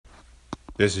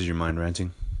This is your mind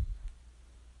ranting.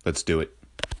 Let's do it.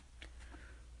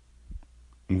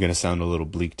 I'm going to sound a little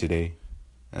bleak today,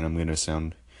 and I'm going to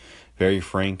sound very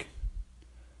frank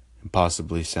and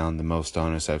possibly sound the most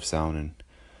honest I've sounded in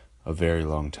a very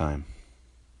long time.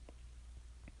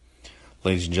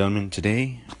 Ladies and gentlemen,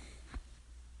 today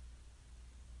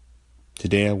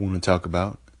I want to talk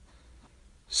about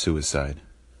suicide.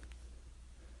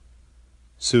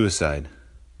 Suicide.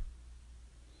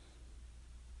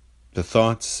 The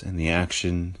thoughts and the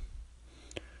action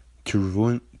to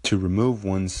remove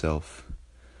oneself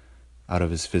out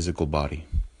of his physical body.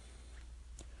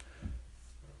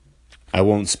 I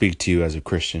won't speak to you as a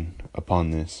Christian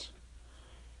upon this.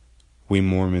 We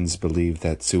Mormons believe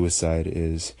that suicide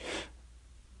is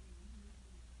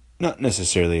not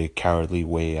necessarily a cowardly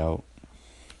way out,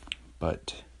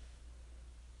 but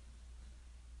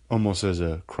almost as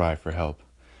a cry for help.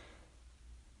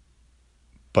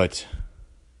 But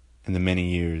in the many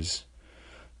years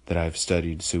that I've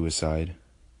studied suicide,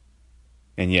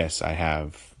 and yes, I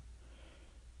have,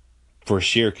 for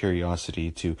sheer curiosity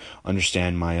to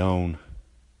understand my own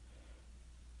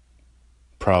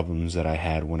problems that I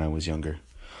had when I was younger,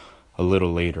 a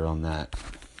little later on that,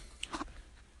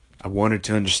 I wanted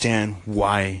to understand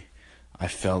why I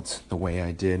felt the way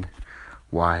I did,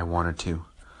 why I wanted to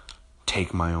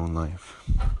take my own life.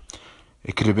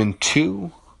 It could have been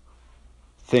two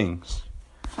things.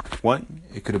 One,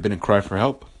 it could have been a cry for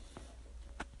help.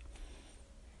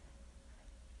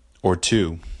 Or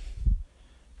two,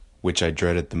 which I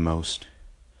dreaded the most,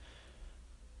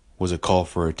 was a call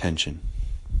for attention.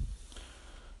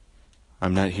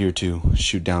 I'm not here to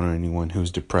shoot down on anyone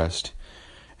who's depressed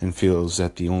and feels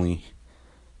that the only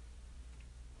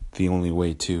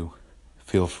way to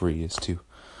feel free is to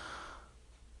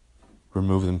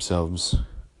remove themselves,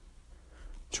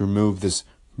 to remove this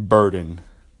burden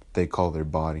they call their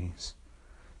bodies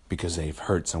because they've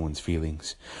hurt someone's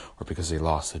feelings, or because they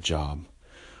lost a job,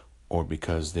 or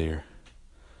because their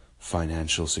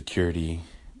financial security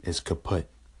is kaput.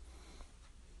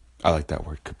 I like that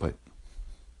word, kaput.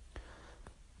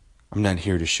 I'm not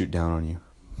here to shoot down on you,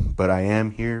 but I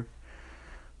am here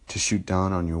to shoot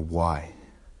down on your why.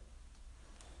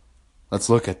 Let's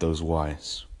look at those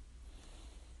whys.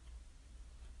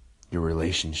 Your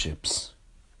relationships.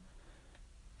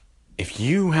 If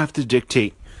you have to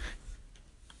dictate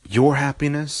your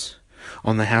happiness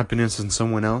on the happiness of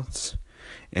someone else,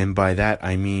 and by that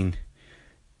I mean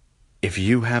if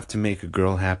you have to make a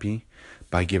girl happy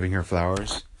by giving her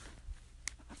flowers,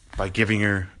 by giving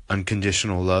her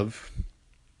unconditional love,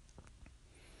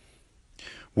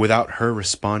 without her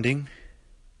responding,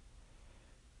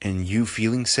 and you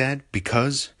feeling sad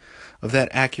because of that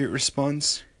accurate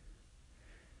response,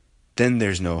 then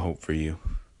there's no hope for you.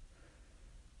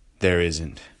 There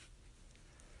isn't.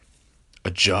 A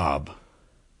job.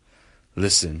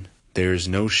 Listen, there is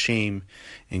no shame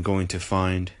in going to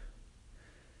find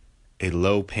a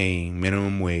low-paying,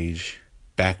 minimum wage,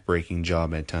 back-breaking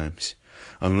job at times.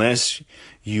 Unless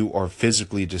you are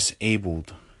physically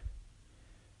disabled,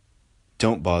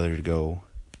 don't bother to go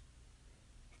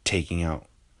taking out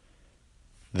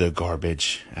the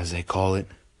garbage, as they call it.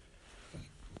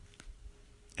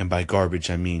 And by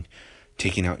garbage, I mean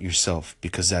taking out yourself,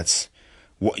 because that's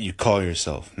what you call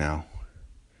yourself now.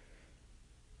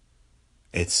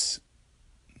 It's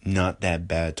not that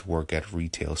bad to work at a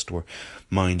retail store.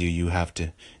 Mind you, you have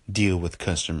to deal with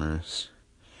customers.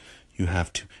 You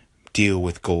have to deal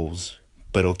with goals.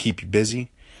 But it'll keep you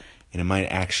busy, and it might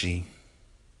actually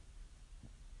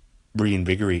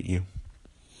reinvigorate you.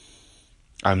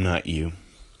 I'm not you.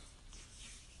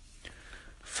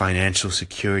 Financial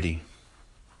security.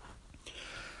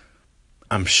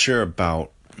 I'm sure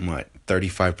about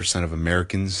 35% of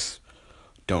Americans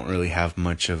don't really have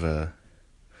much of a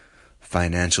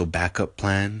financial backup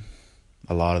plan.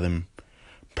 A lot of them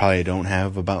probably don't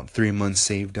have about 3 months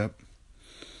saved up.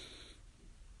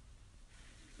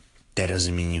 That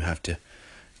doesn't mean you have to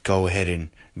go ahead and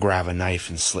grab a knife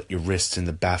and slit your wrists in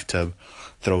the bathtub,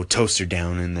 throw a toaster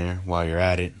down in there while you're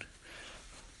at it.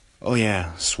 Oh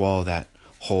yeah, swallow that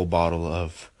whole bottle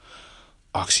of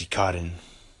Oxycontin,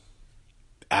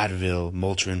 Advil,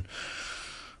 Motrin,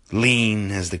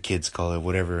 lean as the kids call it,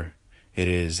 whatever it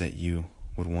is that you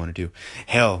would want to do.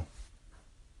 Hell,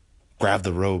 grab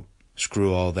the rope,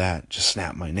 screw all that, just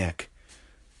snap my neck.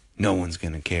 No one's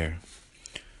gonna care.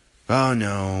 Oh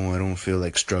no, I don't feel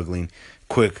like struggling.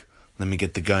 Quick, let me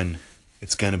get the gun.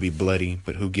 It's gonna be bloody,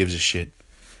 but who gives a shit?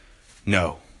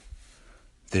 No.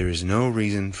 There is no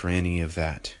reason for any of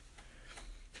that.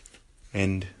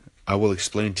 And I will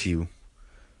explain to you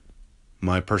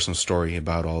my personal story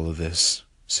about all of this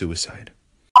suicide.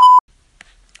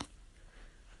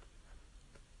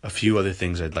 A few other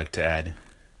things I'd like to add.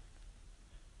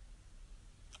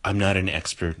 I'm not an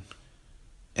expert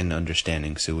in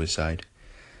understanding suicide.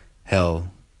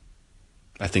 Hell,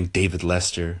 I think David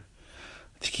Lester,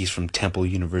 I think he's from Temple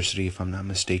University if I'm not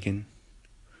mistaken.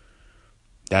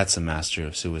 That's a master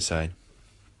of suicide.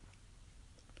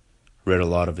 Read a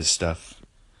lot of his stuff.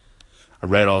 I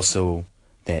read also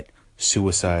that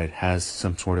suicide has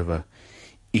some sort of a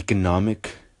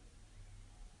economic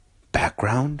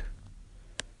background.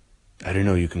 I didn't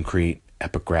know you can create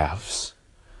epigraphs,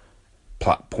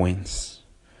 plot points,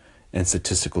 and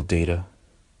statistical data.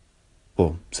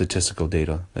 Well, statistical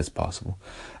data, that's possible.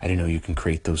 I didn't know you can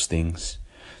create those things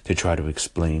to try to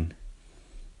explain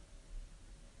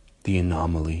the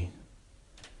anomaly,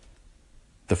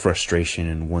 the frustration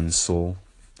in one's soul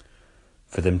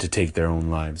for them to take their own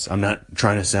lives. I'm not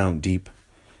trying to sound deep,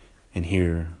 and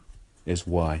here is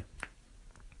why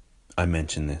I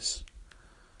mention this.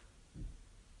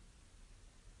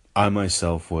 I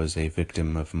myself was a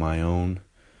victim of my own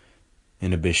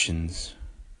inhibitions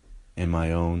and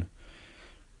my own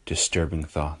disturbing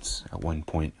thoughts at one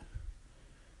point.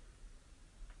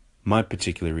 My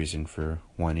particular reason for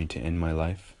wanting to end my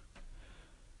life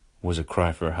was a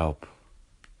cry for help,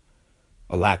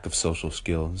 a lack of social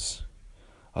skills,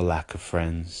 a lack of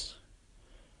friends,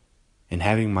 and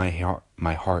having my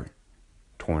heart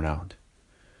torn out.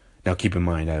 Now keep in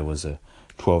mind I was a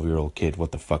 12-year-old kid.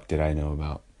 What the fuck did I know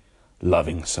about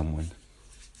loving someone?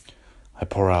 I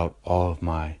pour out all of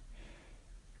my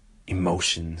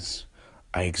emotions.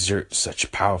 I exert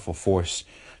such powerful force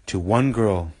to one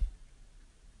girl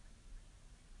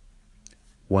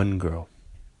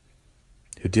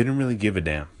who didn't really give a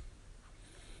damn.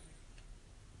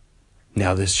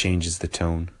 Now this changes the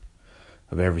tone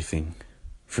of everything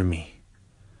for me.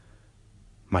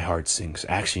 My heart sinks.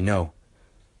 Actually, no.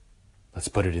 Let's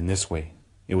put it in this way.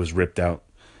 It was ripped out.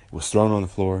 It was thrown on the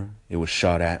floor. It was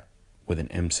shot at with an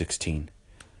M16.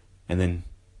 And then,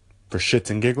 for shits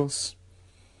and giggles,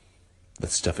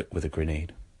 let's stuff it with a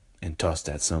grenade and toss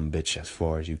that sumbitch as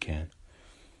far as you can.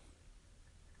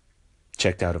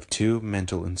 Checked out of 2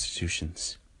 mental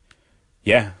institutions.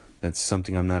 Yeah, that's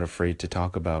something I'm not afraid to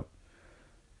talk about.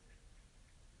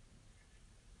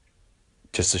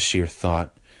 Just the sheer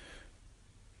thought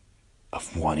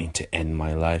of wanting to end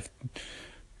my life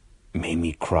made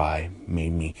me cry,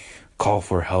 made me call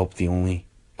for help the only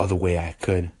other way I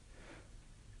could.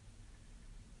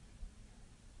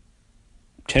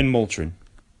 10 Motrin.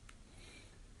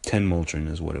 10 Motrin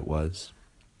is what it was.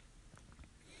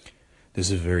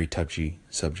 This is a very touchy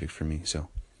subject for me, so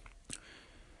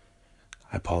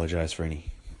I apologize for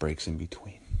any breaks in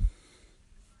between.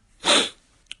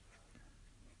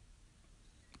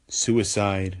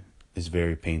 Suicide is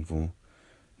very painful,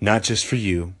 not just for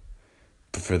you,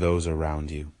 but for those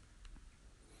around you.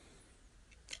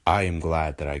 I am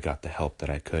glad that I got the help that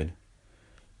I could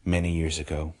many years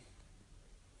ago,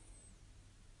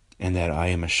 and that I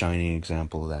am a shining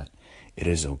example that it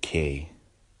is okay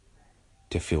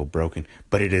to feel broken,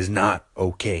 but it is not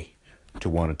okay to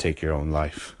want to take your own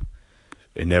life.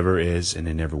 It never is, and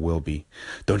it never will be.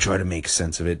 Don't try to make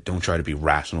sense of it. Don't try to be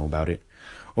rational about it.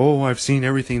 Oh, I've seen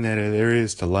everything that there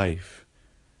is to life.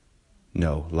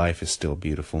 No, life is still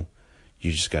beautiful.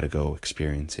 You just gotta go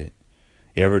experience it.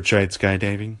 You ever tried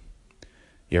skydiving?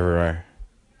 You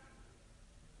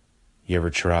ever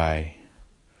try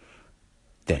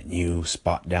that new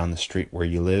spot down the street where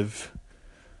you live?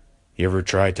 You ever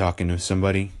try talking to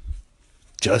somebody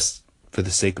just for the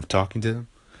sake of talking to them?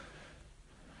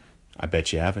 I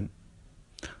bet you haven't.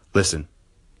 Listen.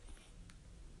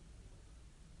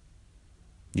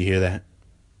 You hear that?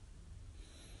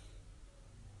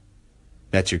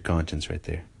 That's your conscience right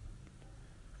there.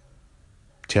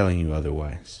 Telling you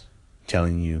otherwise.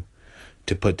 Telling you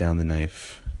to put down the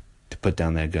knife, to put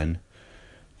down that gun,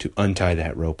 to untie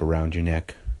that rope around your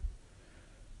neck.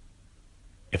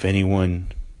 If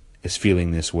anyone is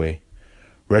feeling this way,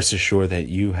 rest assured that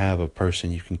you have a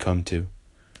person you can come to.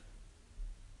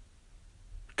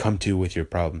 Come to with your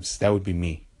problems. That would be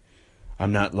me.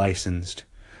 I'm not licensed.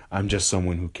 I'm just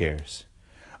someone who cares.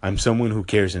 I'm someone who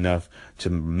cares enough to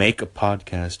make a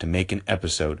podcast, to make an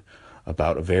episode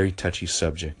about a very touchy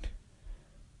subject.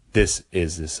 This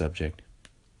is the subject.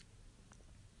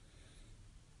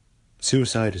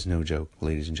 Suicide is no joke,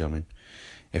 ladies and gentlemen.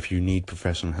 If you need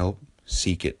professional help,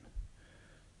 seek it.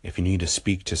 If you need to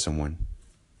speak to someone,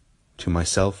 to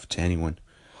myself, to anyone,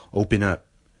 open up.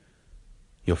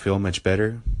 You'll feel much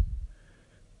better.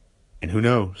 And who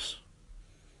knows?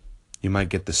 You might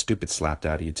get the stupid slapped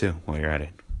out of you too while you're at it.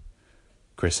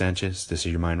 Chris Sanchez, this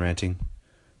is your Mind Ranting.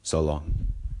 So long.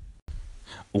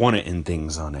 I want to end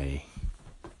things on a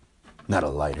Not a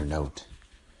lighter note,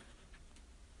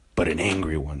 but an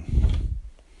angry one.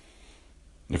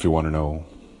 If you want to know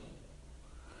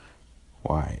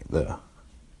why the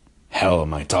hell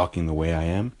am I talking the way I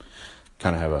am,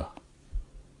 kind of have a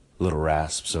little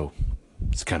rasp, so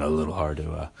it's kind of a little hard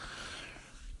to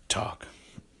talk.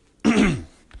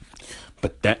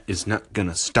 But that is not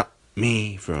gonna stop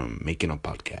me from making a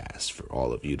podcast for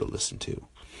all of you to listen to.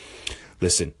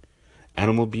 Listen,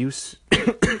 animal abuse,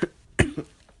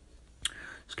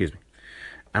 excuse me,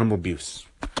 animal abuse.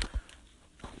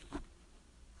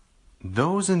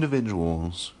 Those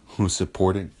individuals who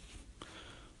support it,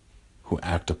 who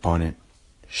act upon it,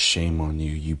 shame on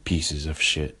you, you pieces of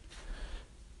shit.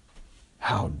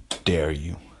 How dare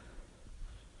you?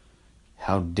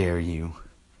 How dare you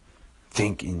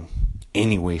think in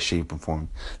any way, shape, or form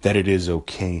that it is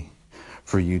okay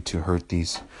for you to hurt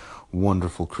these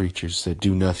wonderful creatures that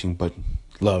do nothing but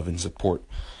love and support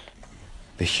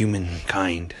the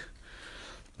humankind.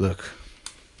 Look,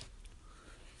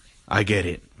 I get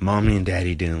it. Mommy and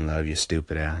daddy didn't love you,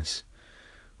 stupid ass.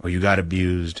 Or you got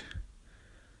abused.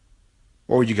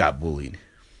 Or you got bullied.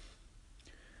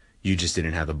 You just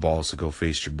didn't have the balls to go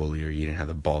face your bully, or you didn't have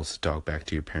the balls to talk back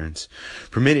to your parents.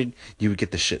 Permitted, you would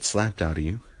get the shit slapped out of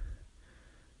you.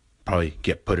 Probably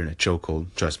get put in a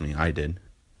chokehold. Trust me, I did.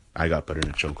 I got put in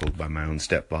a chokehold by my own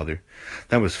stepfather.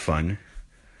 That was fun.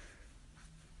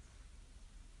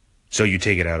 So you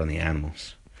take it out on the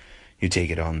animals. You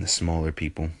take it on the smaller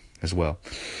people as well.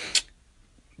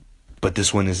 But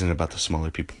this one isn't about the smaller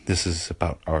people. This is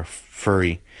about our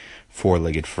furry,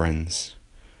 four-legged friends.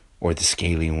 Or the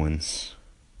scaly ones.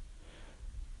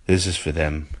 This is for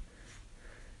them.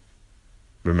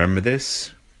 Remember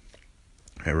this?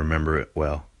 I remember it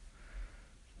well.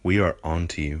 We are on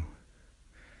to you.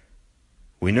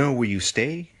 We know where you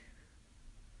stay.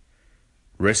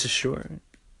 Rest assured,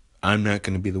 I'm not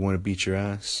going to be the one to beat your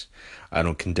ass. I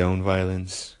don't condone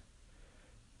violence.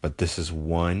 But this is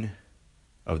one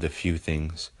of the few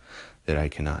things that I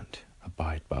cannot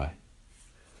abide by.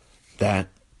 That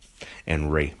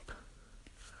and rape.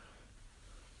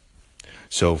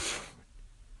 So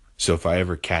if I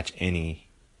ever catch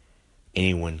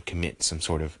anyone commit some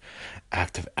sort of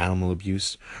act of animal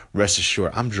abuse, rest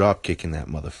assured, I'm drop kicking that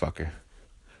motherfucker.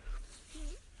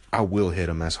 I will hit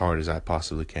him as hard as I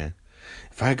possibly can.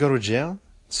 If I go to jail,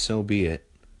 so be it.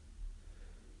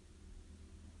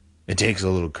 It takes a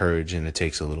little courage and it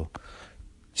takes a little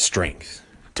strength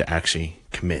to actually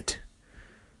commit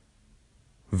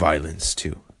violence,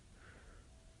 to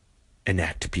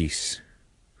enact peace.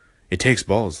 It takes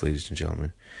balls, ladies and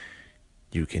gentlemen.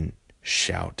 You can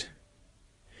shout.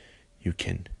 You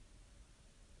can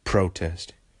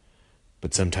protest.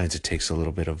 But sometimes it takes a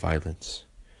little bit of violence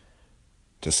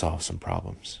to solve some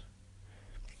problems.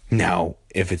 Now,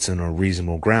 if it's on a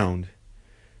reasonable ground,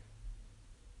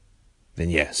 then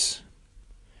yes.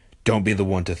 Don't be the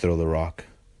one to throw the rock.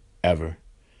 Ever.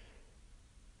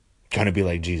 Kind of be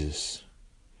like Jesus.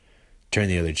 Turn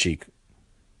the other cheek.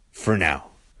 For now.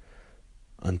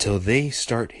 Until they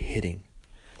start hitting,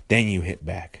 then you hit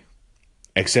back.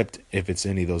 Except if it's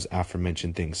any of those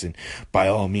aforementioned things, and by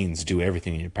all means, do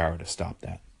everything in your power to stop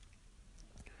that.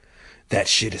 That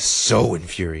shit is so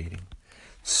infuriating,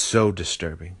 so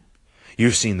disturbing.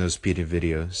 You've seen those PETA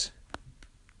videos.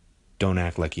 Don't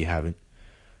act like you haven't.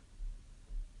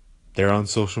 They're on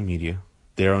social media.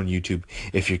 They're on YouTube.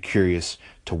 If you're curious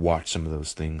to watch some of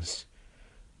those things,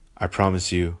 I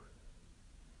promise you,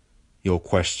 you'll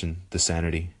question the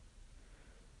sanity.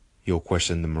 You'll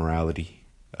question the morality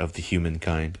of the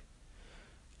humankind.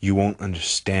 You won't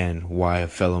understand why a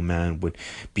fellow man would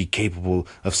be capable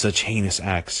of such heinous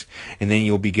acts. And then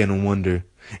you'll begin to wonder,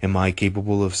 am I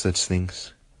capable of such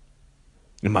things?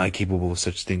 Am I capable of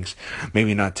such things?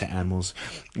 Maybe not to animals,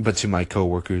 but to my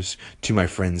coworkers, to my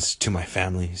friends, to my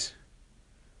families.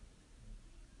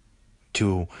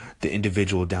 To the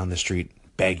individual down the street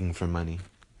begging for money.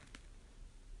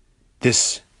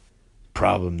 This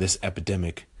problem, this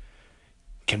epidemic,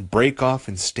 can break off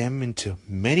and stem into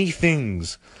many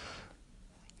things.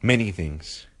 Many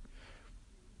things.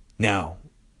 Now,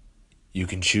 you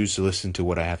can choose to listen to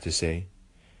what I have to say.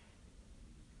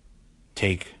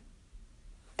 Take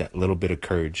that little bit of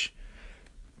courage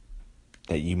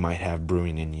that you might have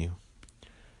brewing in you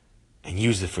and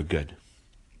use it for good.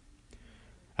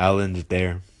 I'll end it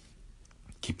there.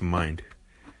 Keep in mind,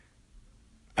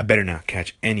 I better not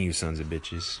catch any of you sons of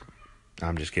bitches.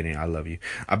 I'm just kidding. I love you.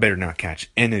 I better not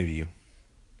catch any of you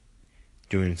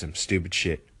doing some stupid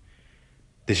shit.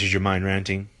 This is your mind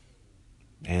ranting.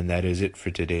 And that is it for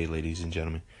today, ladies and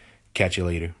gentlemen. Catch you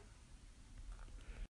later.